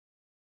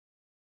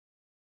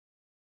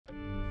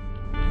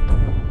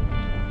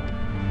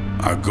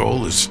Our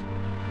goal is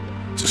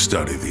to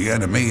study the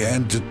enemy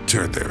and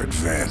deter their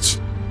advance.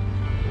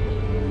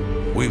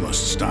 We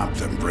must stop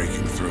them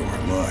breaking through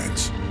our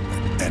lines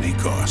at any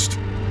cost.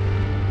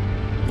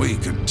 We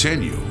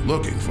continue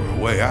looking for a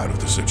way out of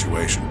the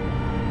situation.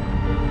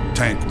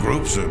 Tank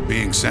groups are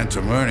being sent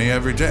to Mirny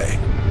every day.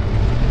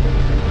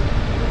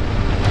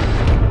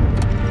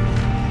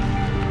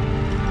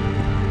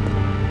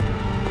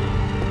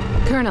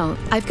 Colonel,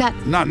 I've got...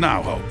 Not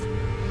now, Hope.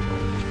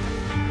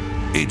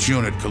 Each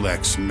unit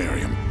collects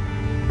Miriam.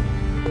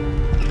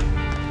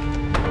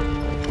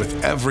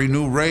 With every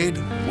new raid,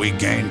 we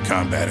gain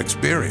combat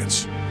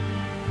experience.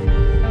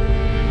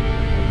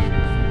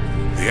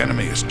 The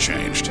enemy has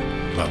changed,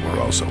 but we're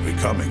also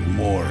becoming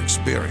more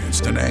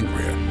experienced and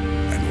angrier,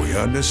 and we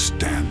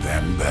understand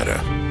them better.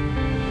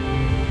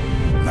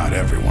 Not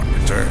everyone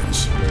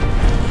returns.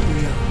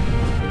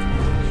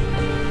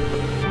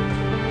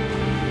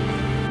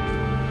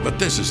 But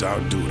this is our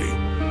duty.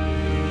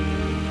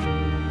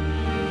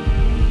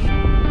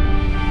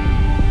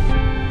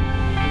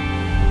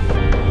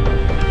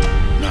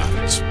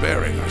 Not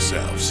sparing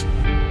ourselves.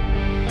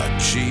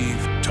 Achieve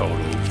total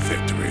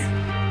victory.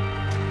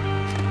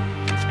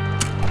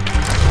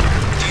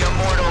 The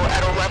Immortal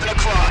at 11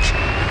 o'clock.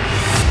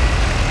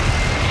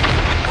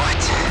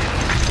 What?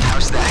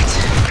 How's that?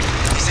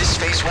 Is this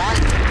phase 1?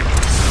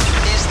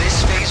 Is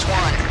this phase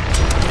 1?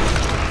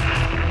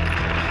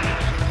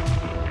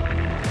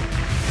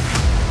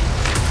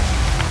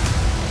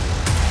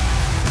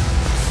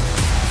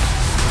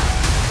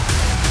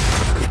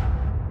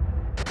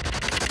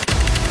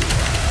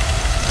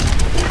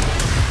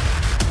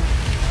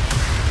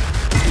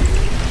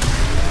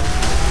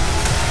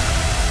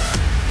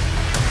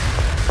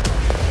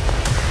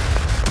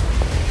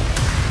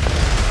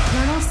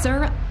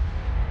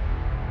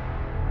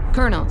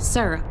 Colonel,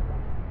 sir.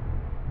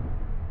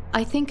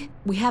 I think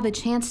we have a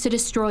chance to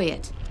destroy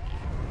it.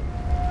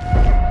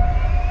 Roll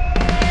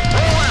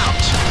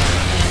out!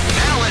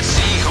 Now let's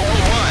see who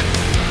will win.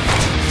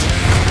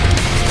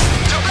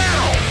 To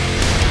battle!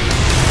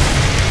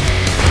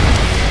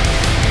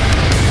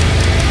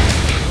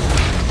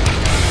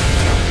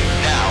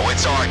 Now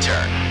it's our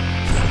turn.